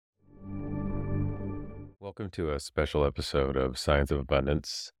Welcome to a special episode of Science of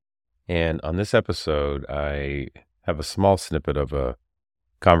Abundance. And on this episode, I have a small snippet of a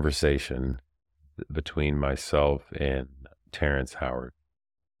conversation between myself and Terrence Howard.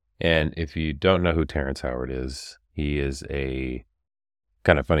 And if you don't know who Terrence Howard is, he is a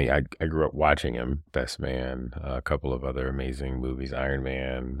kind of funny. I grew up watching him, Best Man, a couple of other amazing movies, Iron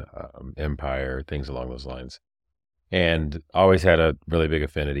Man, Empire, things along those lines. And always had a really big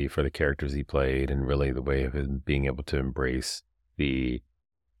affinity for the characters he played and really the way of him being able to embrace the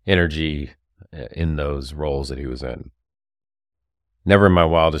energy in those roles that he was in. Never in my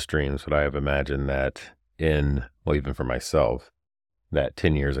wildest dreams would I have imagined that even for myself, that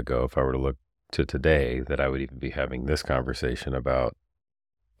 10 years ago, if I were to look to today, that I would even be having this conversation about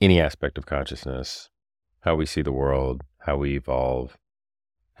any aspect of consciousness, how we see the world, how we evolve,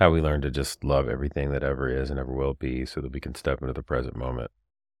 how we learn to just love everything that ever is and ever will be so that we can step into the present moment.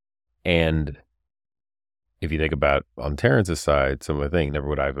 And if you think about on Terrence's side, some of the things, never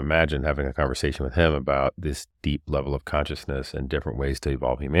would I have imagined having a conversation with him about this deep level of consciousness and different ways to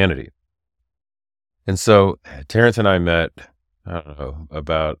evolve humanity. And so Terrence and I met, I don't know,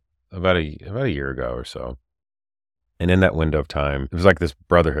 about a year ago or so. And in that window of time, it was like this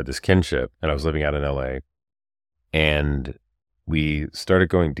brotherhood, this kinship. And I was living out in LA. And we started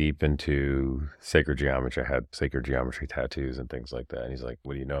going deep into sacred geometry. I had sacred geometry tattoos and things like that. And he's like,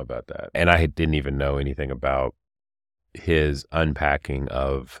 what do you know about that? And I didn't even know anything about his unpacking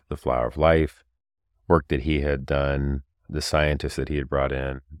of the flower of life, work that he had done, the scientists that he had brought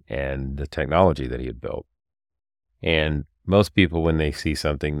in, and the technology that he had built. And most people, when they see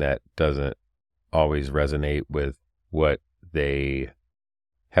something that doesn't always resonate with what they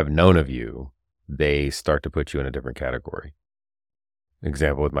have known of you, they start to put you in a different category.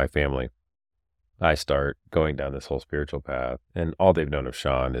 Example with my family, I start going down this whole spiritual path, and all they've known of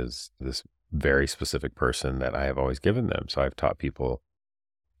Sean is this very specific person that I have always given them. So I've taught people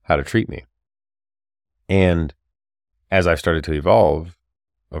how to treat me. And as I started to evolve,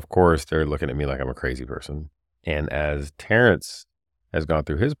 of course, they're looking at me like I'm a crazy person. And as Terrence has gone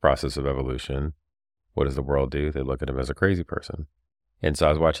through his process of evolution, what does the world do? They look at him as a crazy person. And so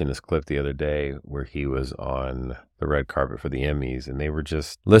I was watching this clip the other day where he was on the red carpet for the Emmys, and they were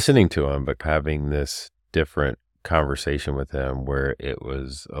just listening to him, but having this different conversation with him where it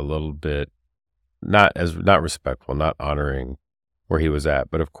was a little bit not respectful, not honoring where he was at.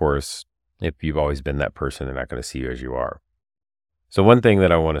 But of course, if you've always been that person, they're not going to see you as you are. So one thing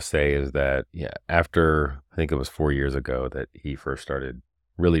that I want to say is that, after, I think it was 4 years ago that he first started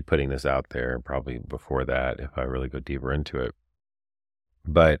really putting this out there, probably before that, if I really go deeper into it.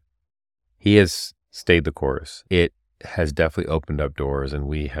 But he has stayed the course. It has definitely opened up doors, and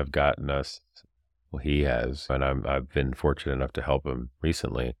we have gotten us, well, he has, and I've been fortunate enough to help him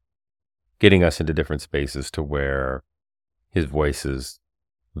recently, getting us into different spaces to where his voice is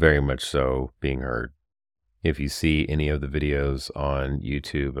very much so being heard. If you see any of the videos on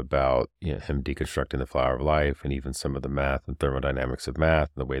YouTube about him deconstructing the flower of life and even some of the math and thermodynamics of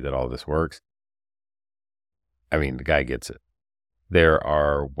math and the way that all this works, I mean, the guy gets it. There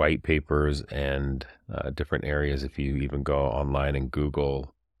are white papers and different areas. If you even go online and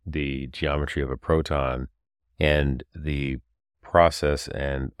Google the geometry of a proton and the process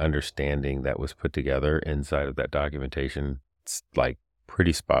and understanding that was put together inside of that documentation, it's like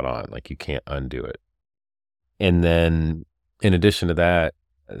pretty spot on. Like you can't undo it. And then in addition to that,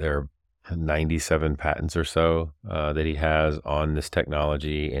 there are 97 patents or so that he has on this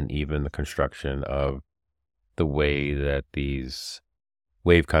technology and even the construction of the way that these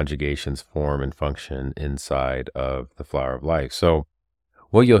wave conjugations form and function inside of the flower of life. So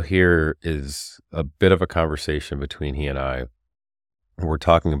what you'll hear is a bit of a conversation between he and I. We're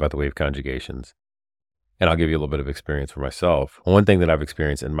talking about the wave conjugations. And I'll give you a little bit of experience for myself. One thing that I've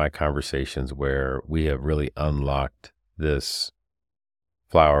experienced in my conversations where we have really unlocked this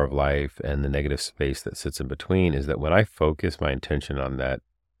flower of life and the negative space that sits in between is that when I focus my intention on that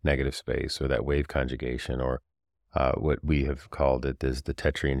negative space or that wave conjugation or what we have called it is the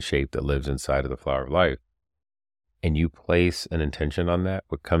tetraene shape that lives inside of the flower of life. And you place an intention on that,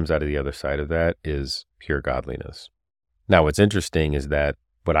 what comes out of the other side of that is pure godliness. Now, what's interesting is that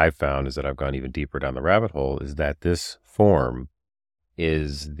what I've found is that I've gone even deeper down the rabbit hole is that this form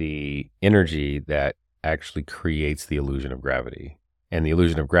is the energy that actually creates the illusion of gravity. And the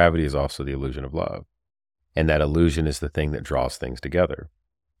illusion of gravity is also the illusion of love. And that illusion is the thing that draws things together.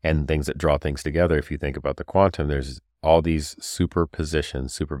 And things that draw things together, if you think about the quantum, there's all these superposition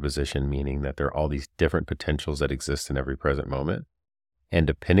meaning that there are all these different potentials that exist in every present moment. And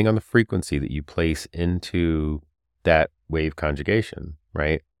depending on the frequency that you place into that wave conjugation,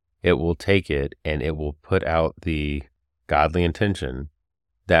 right? it will take it and it will put out the godly intention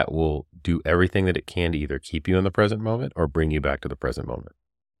that will do everything that it can to either keep you in the present moment or bring you back to the present moment.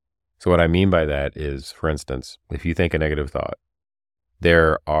 So what I mean by that is, for instance, if you think a negative thought,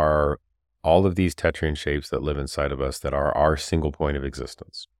 there are all of these tetrahedron shapes that live inside of us that are our single point of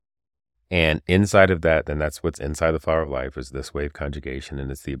existence. And inside of that, then that's what's inside the flower of life, is this wave conjugation,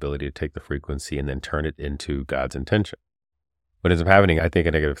 and it's the ability to take the frequency and then turn it into God's intention. What ends up happening, I think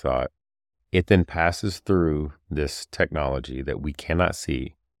a negative thought, it then passes through this technology that we cannot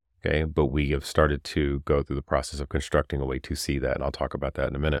see, okay? But we have started to go through the process of constructing a way to see that, and I'll talk about that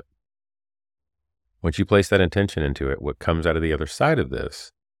in a minute. Once you place that intention into it, what comes out of the other side of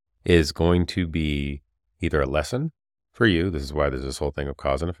this is going to be either a lesson for you. This is why there's this whole thing of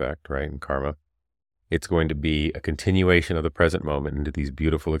cause and effect, right? And karma. It's going to be a continuation of the present moment into these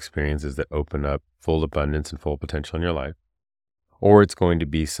beautiful experiences that open up full abundance and full potential in your life. Or it's going to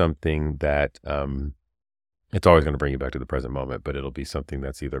be something that it's always going to bring you back to the present moment, but it'll be something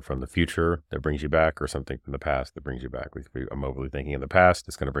that's either from the future that brings you back or something from the past that brings you back. If I'm overly thinking in the past,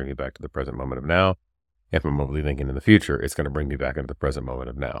 it's going to bring me back to the present moment of now. If I'm overly thinking in the future, it's going to bring me back into the present moment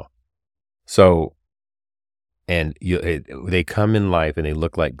of now. So, and they come in life and they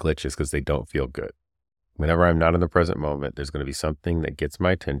look like glitches because they don't feel good. Whenever I'm not in the present moment, there's going to be something that gets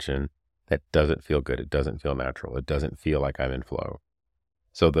my attention that doesn't feel good. It doesn't feel natural. It doesn't feel like I'm in flow.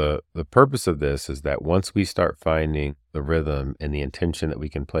 So the purpose of this is that once we start finding the rhythm and the intention that we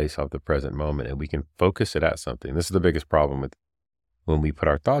can place off the present moment and we can focus it at something. This is the biggest problem with when we put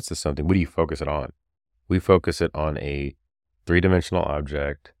our thoughts to something. What do you focus it on? We focus it on a three-dimensional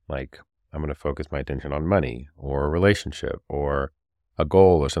object, like I'm going to focus my attention on money or a relationship or a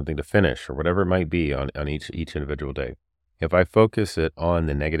goal or something to finish or whatever it might be on each individual day. If I focus it on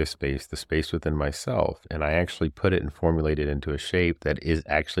the negative space, the space within myself, and I actually put it and formulate it into a shape that is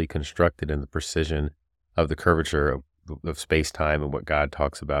actually constructed in the precision of the curvature of space-time and what God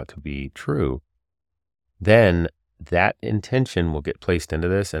talks about to be true, then that intention will get placed into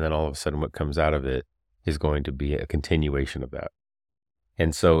this, and then all of a sudden what comes out of it is going to be a continuation of that.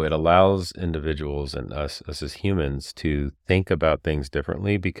 And so it allows individuals and us as humans to think about things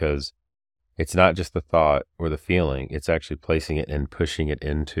differently, because it's not just the thought or the feeling, it's actually placing it and pushing it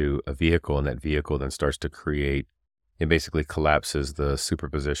into a vehicle, and that vehicle then starts to create, it basically collapses the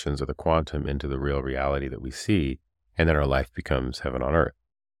superpositions or the quantum into the real reality that we see, and then our life becomes heaven on earth.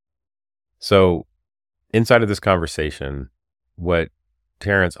 So inside of this conversation, what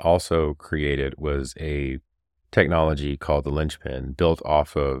Terrence also created was a technology called the Lynchpin, built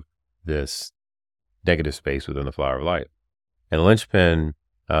off of this negative space within the flower of life. And the Lynchpin,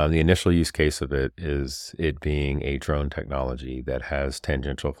 the initial use case of it is it being a drone technology that has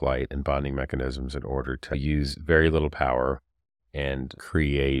tangential flight and bonding mechanisms in order to use very little power and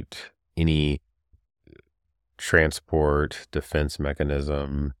create any transport, defense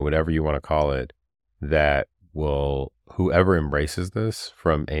mechanism, whatever you want to call it, that will, whoever embraces this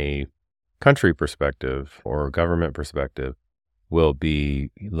from a country perspective or government perspective, will be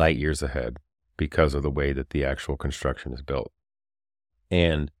light years ahead because of the way that the actual construction is built.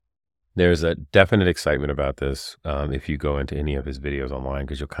 And there's a definite excitement about this if you go into any of his videos online,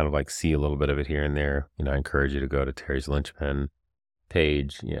 because you'll kind of like see a little bit of it here and there. I encourage you to go to Terry's Lynchpin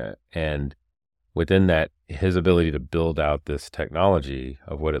page. Yeah. And within that, his ability to build out this technology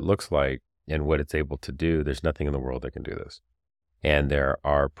of what it looks like and what it's able to do, there's nothing in the world that can do this. And there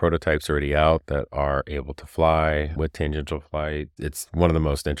are prototypes already out that are able to fly with tangential flight. It's one of the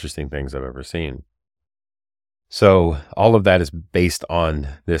most interesting things I've ever seen. So all of that is based on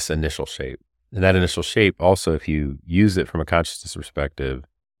this initial shape. And that initial shape also, if you use it from a consciousness perspective,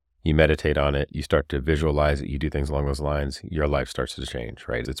 you meditate on it, you start to visualize it, you do things along those lines, your life starts to change,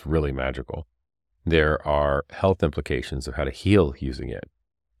 right? It's really magical. There are health implications of how to heal using it.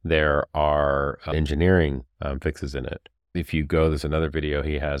 There are engineering fixes in it. If you go, there's another video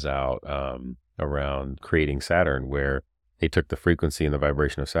he has out around creating Saturn, where they took the frequency and the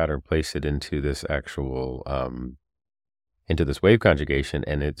vibration of Saturn, placed it into this actual, into this wave conjugation,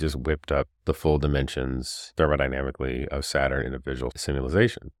 and it just whipped up the full dimensions thermodynamically of Saturn in a visual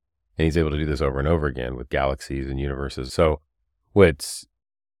simulation. And he's able to do this over and over again with galaxies and universes. So what's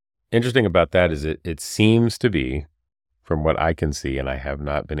interesting about that is it seems to be, from what I can see, and I have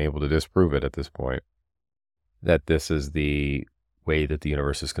not been able to disprove it at this point, that this is the way that the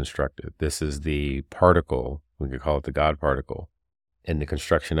universe is constructed. This is the particle, we could call it the God particle, and the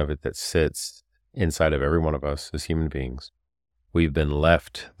construction of it that sits inside of every one of us as human beings. We've been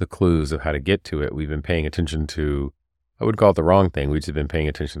left the clues of how to get to it. We've been paying attention to, I would call it the wrong thing. We've just been paying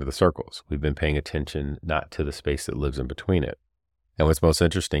attention to the circles. We've been paying attention not to the space that lives in between it. And what's most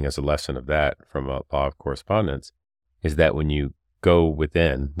interesting as a lesson of that from a law of correspondence is that when you go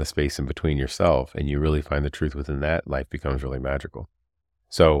within the space in between yourself and you really find the truth within that, life becomes really magical.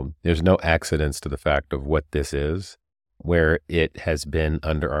 So there's no accidents to the fact of what this is, where it has been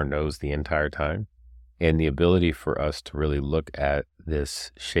under our nose the entire time, and the ability for us to really look at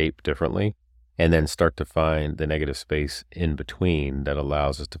this shape differently and then start to find the negative space in between that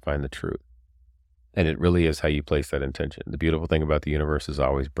allows us to find the truth. And it really is how you place that intention. The beautiful thing about the universe is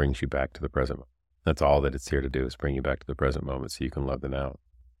always brings you back to the present moment. That's all that it's here to do, is bring you back to the present moment so you can love the now.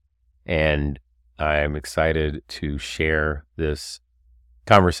 And I'm excited to share this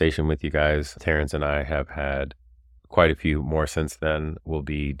conversation with you guys. Terrence and I have had quite a few more since then. We'll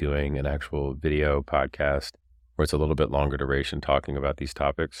be doing an actual video podcast where it's a little bit longer duration talking about these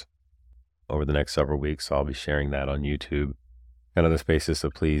topics over the next several weeks. So I'll be sharing that on YouTube and other spaces. So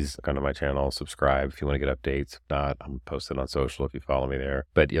please come to my channel, subscribe if you want to get updates. If not, I'm posted on social if you follow me there,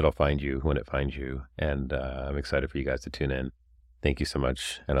 but it'll find you when it finds you. And I'm excited for you guys to tune in. Thank you so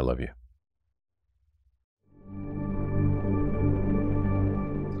much. And I love you.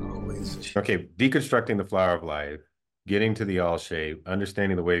 Okay. Deconstructing the flower of life, getting to the all shape,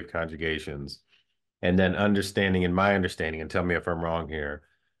 understanding the wave conjugations, and then understanding, in my understanding, and tell me if I'm wrong here,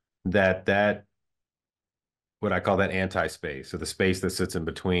 that what I call that anti-space, so the space that sits in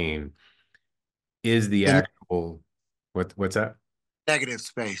between, is the actual, what's that? Negative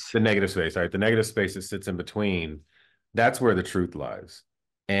space. The negative space, right? The negative space that sits in between, that's where the truth lies.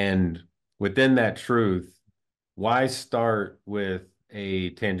 And within that truth, why start with a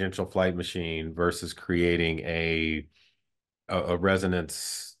tangential flight machine versus creating a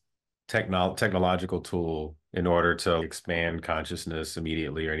resonance technological tool in order to expand consciousness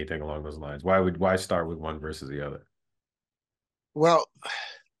immediately or anything along those lines? Why start with one versus the other? Well,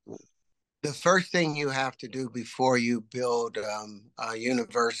 the first thing you have to do before you build a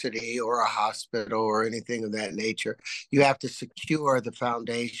university or a hospital or anything of that nature, you have to secure the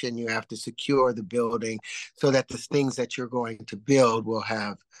foundation, you have to secure the building so that the things that you're going to build will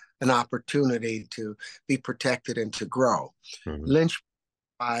have an opportunity to be protected and to grow. Mm-hmm. Lynch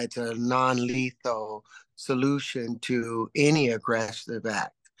provides a non-lethal solution to any aggressive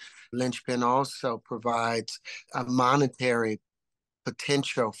act. Lynchpin also provides a monetary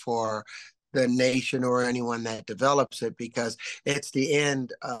potential for the nation or anyone that develops it, because it's the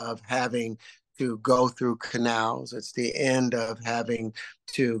end of having to go through canals. It's the end of having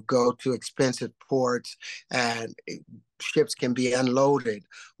to go to expensive ports, and ships can be unloaded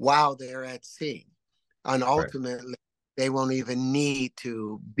while they're at sea. And ultimately, right, they won't even need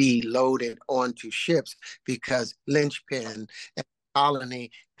to be loaded onto ships because Lynchpin and colony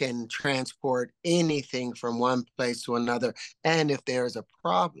can transport anything from one place to another. And if there's a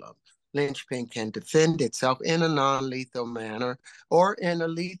problem, Lynchpin can defend itself in a non-lethal manner or in a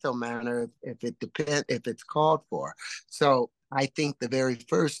lethal manner if it's called for. So I think the very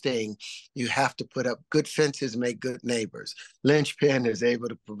first thing, you have to put up good fences, make good neighbors. Lynchpin is able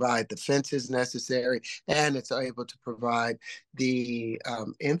to provide the fences necessary, and it's able to provide the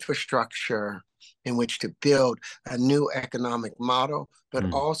infrastructure in which to build a new economic model,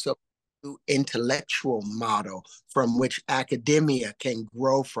 but also new intellectual model from which academia can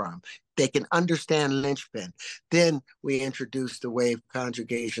grow from. They can understand Lynchpin. Then we introduce the wave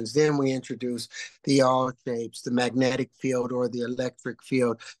conjugations. Then we introduce the all shapes, the magnetic field or the electric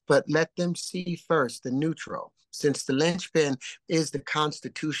field, but let them see first the neutral. Since the Lynchpin is the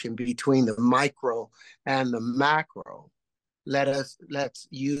constitution between the micro and the macro, let's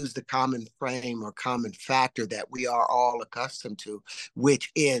use the common frame or common factor that we are all accustomed to,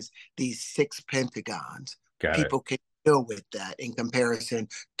 which is these 6 pentagons. People can deal with that in comparison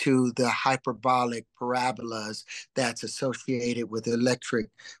to the hyperbolic parabolas that's associated with the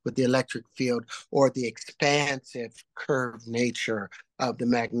electric field, or the expansive curved nature of the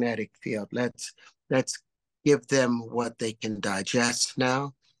magnetic field. Let's give them what they can digest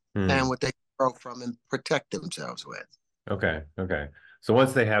now and what they can grow from and protect themselves with. Okay. So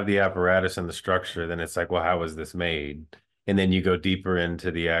once they have the apparatus and the structure, then it's like, well, how was this made? And then you go deeper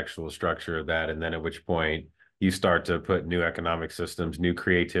into the actual structure of that. And then at which point you start to put new economic systems, new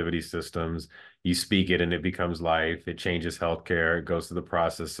creativity systems, you speak it and it becomes life. It changes healthcare. It goes through the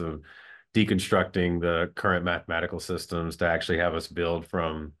process of deconstructing the current mathematical systems to actually have us build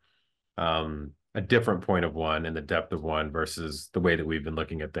from a different point of one and the depth of one versus the way that we've been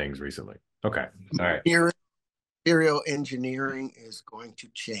looking at things recently. Okay. All right. Material engineering is going to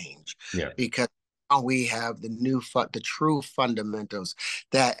change, because now we have the true fundamentals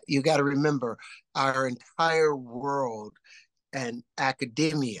that you got to remember. Our entire world and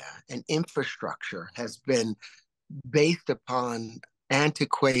academia and infrastructure has been based upon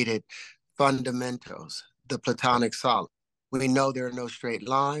antiquated fundamentals, the Platonic solid. We know there are no straight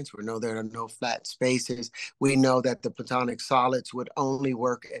lines. We know there are no flat spaces. We know that the Platonic solids would only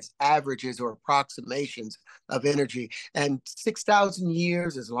work as averages or approximations of energy. And 6,000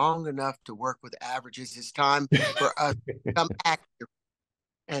 years is long enough to work with averages. It's time for us to become accurate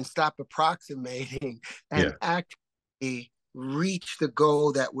and stop approximating and Yeah. actually reach the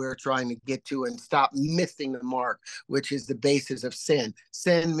goal that we're trying to get to and stop missing the mark, which is the basis of sin.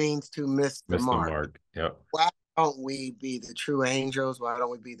 Sin means to miss the Missed the mark. mark. Yep. Why don't we be the true angels? Why don't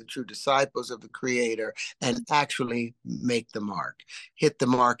we be the true disciples of the Creator and actually make the mark, hit the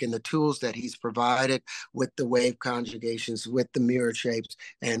mark in the tools that He's provided with the wave conjugations, with the mirror shapes,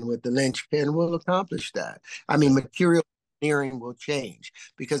 and with the Lynchpin? Will accomplish that. I mean, material engineering will change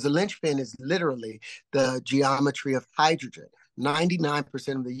because the Lynchpin is literally the geometry of hydrogen.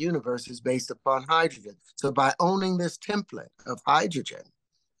 99% of the universe is based upon hydrogen. So by owning this template of hydrogen,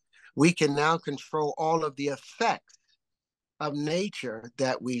 we can now control all of the effects of nature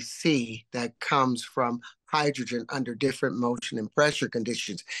that we see that comes from hydrogen under different motion and pressure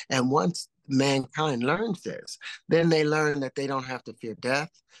conditions. And once mankind learns this, then they learn that they don't have to fear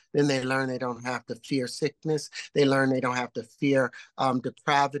death. Then they learn they don't have to fear sickness. They learn they don't have to fear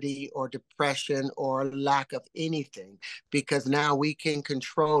depravity or depression or lack of anything, because now we can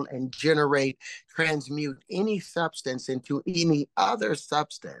control and generate, transmute any substance into any other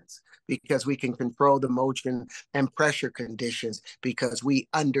substance, because we can control the motion and pressure conditions, because we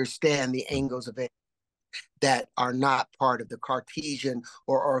understand the angles of it that are not part of the Cartesian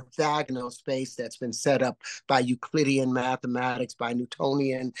or orthogonal space that's been set up by Euclidean mathematics, by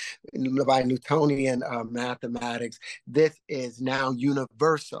Newtonian mathematics. This is now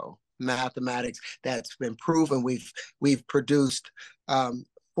universal mathematics that's been proven. We've produced 4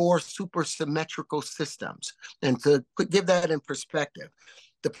 supersymmetrical systems, and to give that in perspective,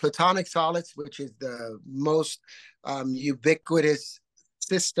 the Platonic solids, which is the most ubiquitous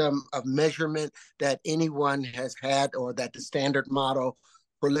system of measurement that anyone has had, or that the standard model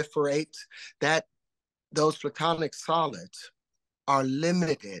proliferates, that those Platonic solids are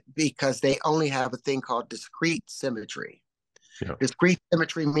limited because they only have a thing called discrete symmetry. Yeah. Discrete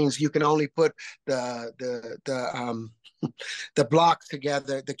symmetry means you can only put the the blocks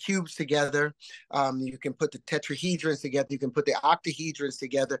together, the cubes together. You can put the tetrahedrons together. You can put the octahedrons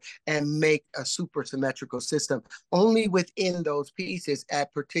together and make a supersymmetrical system only within those pieces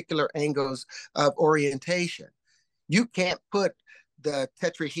at particular angles of orientation. You can't put the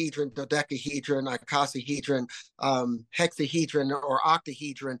tetrahedron, dodecahedron, icosahedron, hexahedron, or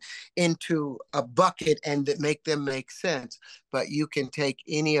octahedron into a bucket and make them make sense. But you can take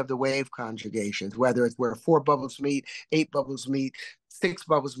any of the wave conjugations, whether it's where 4 bubbles meet, 8 bubbles meet, 6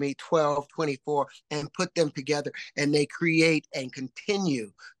 bubbles meet, 12, 24, and put them together, and they create and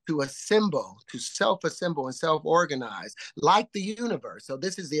continue to assemble, to self-assemble and self-organize like the universe. So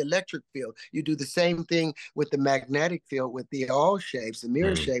this is the electric field. You do the same thing with the magnetic field, with the all shapes, the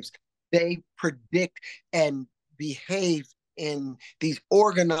mirror shapes. They predict and behave in these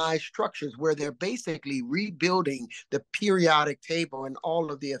organized structures where they're basically rebuilding the periodic table and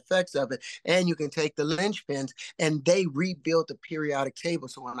all of the effects of it. And you can take the linchpins and they rebuild the periodic table.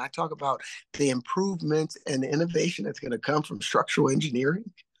 So when I talk about the improvements and the innovation that's going to come from structural engineering,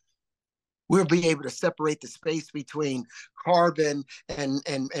 we'll be able to separate the space between carbon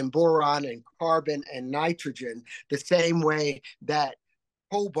and boron and carbon and nitrogen the same way that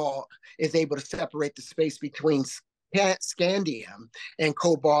cobalt is able to separate the space between scandium and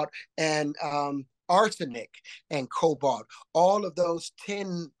cobalt and arsenic and cobalt. All of those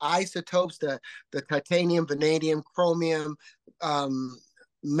 10 isotopes, the titanium, vanadium, chromium,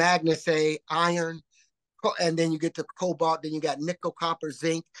 magnesite, iron, and then you get to cobalt, then you got nickel, copper,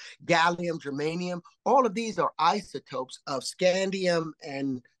 zinc, gallium, germanium. All of these are isotopes of scandium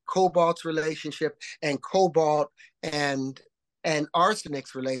and cobalt's relationship, and cobalt and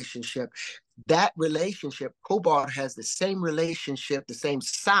arsenic's relationship. That relationship, cobalt has the same relationship, the same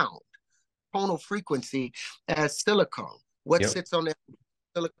sound, tonal frequency as silicon. What sits on that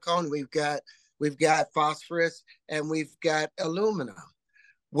silicon? We've got phosphorus and we've got aluminum.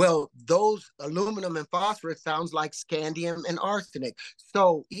 Well, those aluminum and phosphorus sounds like scandium and arsenic.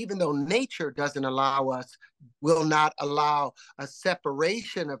 So even though nature doesn't allow us, will not allow a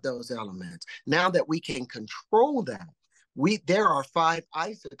separation of those elements, now that we can control that, there are 5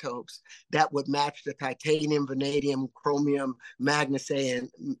 isotopes that would match the titanium, vanadium, chromium, magnesite,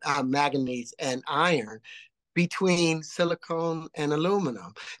 and manganese and iron between silicon and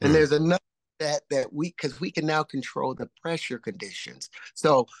aluminum. And there's another that because we can now control the pressure conditions.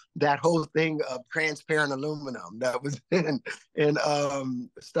 So that whole thing of transparent aluminum that was in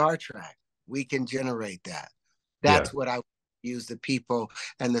Star Trek, we can generate that. Yeah. That's what I use the people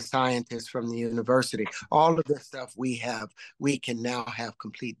and the scientists from the university. All of this stuff we can now have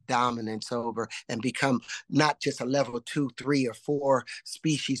complete dominance over and become not just a level 2, 3, or 4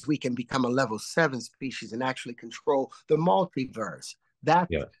 species. We can become a level 7 species and actually control the multiverse.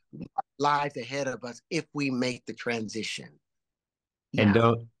 That's Yeah. lies ahead of us if we make the transition And now.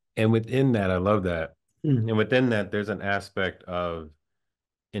 don't, and within that, I love that. And within that, there's an aspect of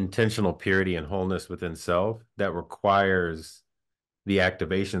intentional purity and wholeness within self that requires the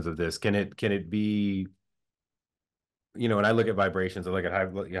activations of this. Can it be, when I look at vibrations, I look at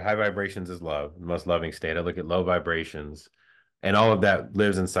high vibrations is love, the most loving state. I look at low vibrations, and all of that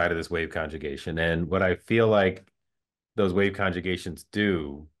lives inside of this wave conjugation. And what I feel like those wave conjugations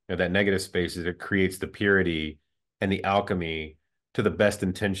do, that negative space, is it creates the purity and the alchemy to the best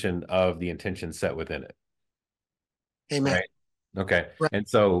intention of the intention set within it. Amen. Right. Okay. Right. And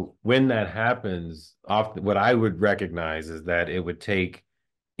so when that happens, often what I would recognize is that it would take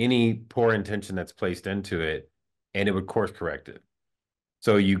any poor intention that's placed into it and it would course correct it.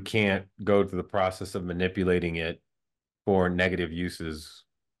 So you can't go through the process of manipulating it for negative uses,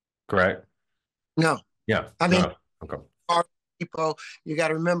 correct? No, Yeah. I No, mean, no. Okay. people, you got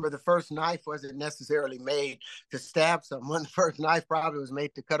to remember the first knife wasn't necessarily made to stab someone. The first knife probably was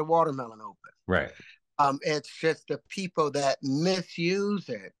made to cut a watermelon open. Right. It's just the people that misuse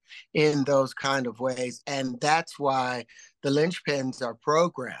it in those kind of ways. And that's why the linchpins are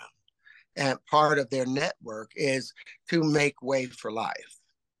programmed. And part of their network is to make way for life.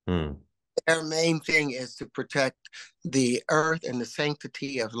 Hmm. Their main thing is to protect the earth and the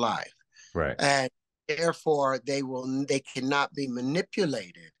sanctity of life. Right. And therefore they cannot be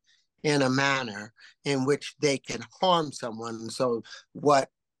manipulated in a manner in which they can harm someone. So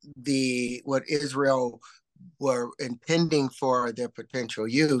what Israel were intending for their potential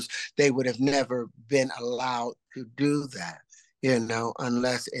use, they would have never been allowed to do that,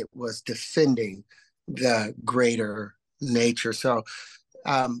 unless it was defending the greater nature. So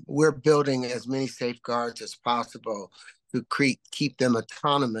we're building as many safeguards as possible to keep them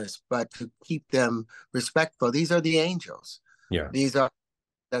autonomous, but to keep them respectful. These are the angels. Yeah. These are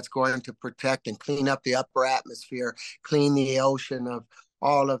that's going to protect and clean up the upper atmosphere, clean the ocean of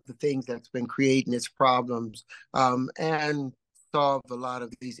all of the things that's been creating its problems, and solve a lot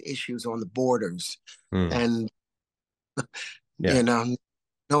of these issues on the borders. Hmm. And Yeah.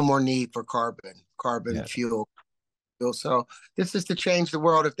 no more need for carbon Yeah. fuel. So this is to change the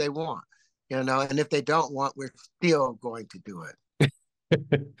world if they want, and if they don't want, we're still going to do it.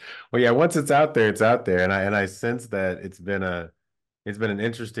 Well, yeah, once it's out there, it's out there. And I sense that it's been an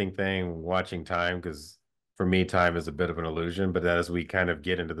interesting thing watching time, because for me, time is a bit of an illusion. But as we kind of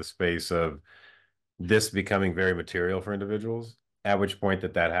get into the space of this becoming very material for individuals, at which point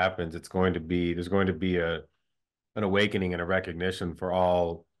that happens, there's going to be an awakening and a recognition for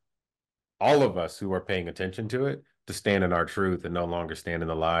all of us who are paying attention to it, to stand in our truth and no longer stand in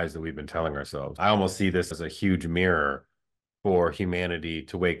the lies that we've been telling ourselves. I almost see this as a huge mirror for humanity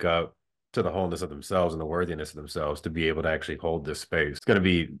to wake up to the wholeness of themselves and the worthiness of themselves, to be able to actually hold this space. It's gonna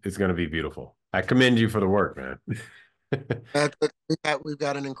be beautiful. I commend you for the work, man. We've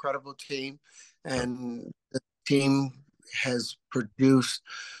got an incredible team, and the team has produced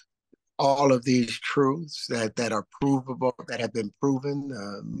all of these truths that are provable, that have been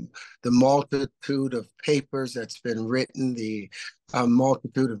proven, the multitude of papers that's been written, the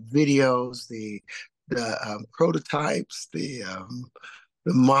multitude of videos, the prototypes, the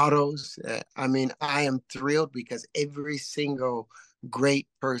models. I mean, I am thrilled because every single great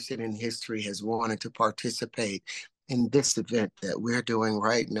person in history has wanted to participate in this event that we're doing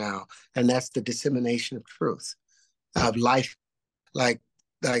right now, and that's the dissemination of truth, Yeah. of life, like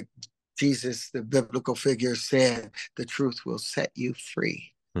like Jesus, the biblical figure, said, "The truth will set you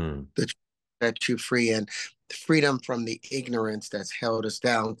free." Hmm. The truth set you free, and freedom from the ignorance that's held us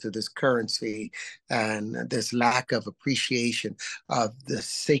down to this currency and this lack of appreciation of the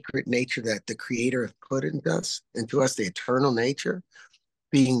sacred nature that the Creator has put into us, the eternal nature.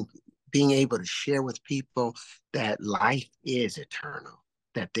 Being being able to share with people that life is eternal,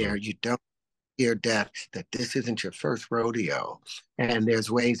 that Hmm. you don't fear death, that this isn't your first rodeo. And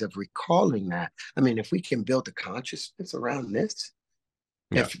there's ways of recalling that. I mean, if we can build a consciousness around this,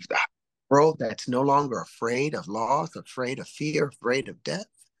 Yeah. if a world that's no longer afraid of loss, afraid of fear, afraid of death,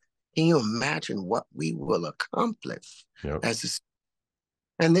 can you imagine what we will accomplish Yep. as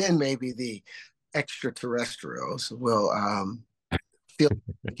and then maybe the extraterrestrials will feel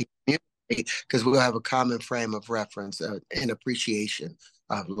like communicate because we'll have a common frame of reference and appreciation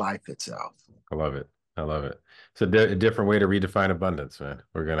of life itself. I love it. I love it. It's a different way to redefine abundance, man.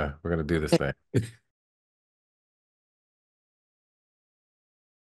 We're gonna do this thing.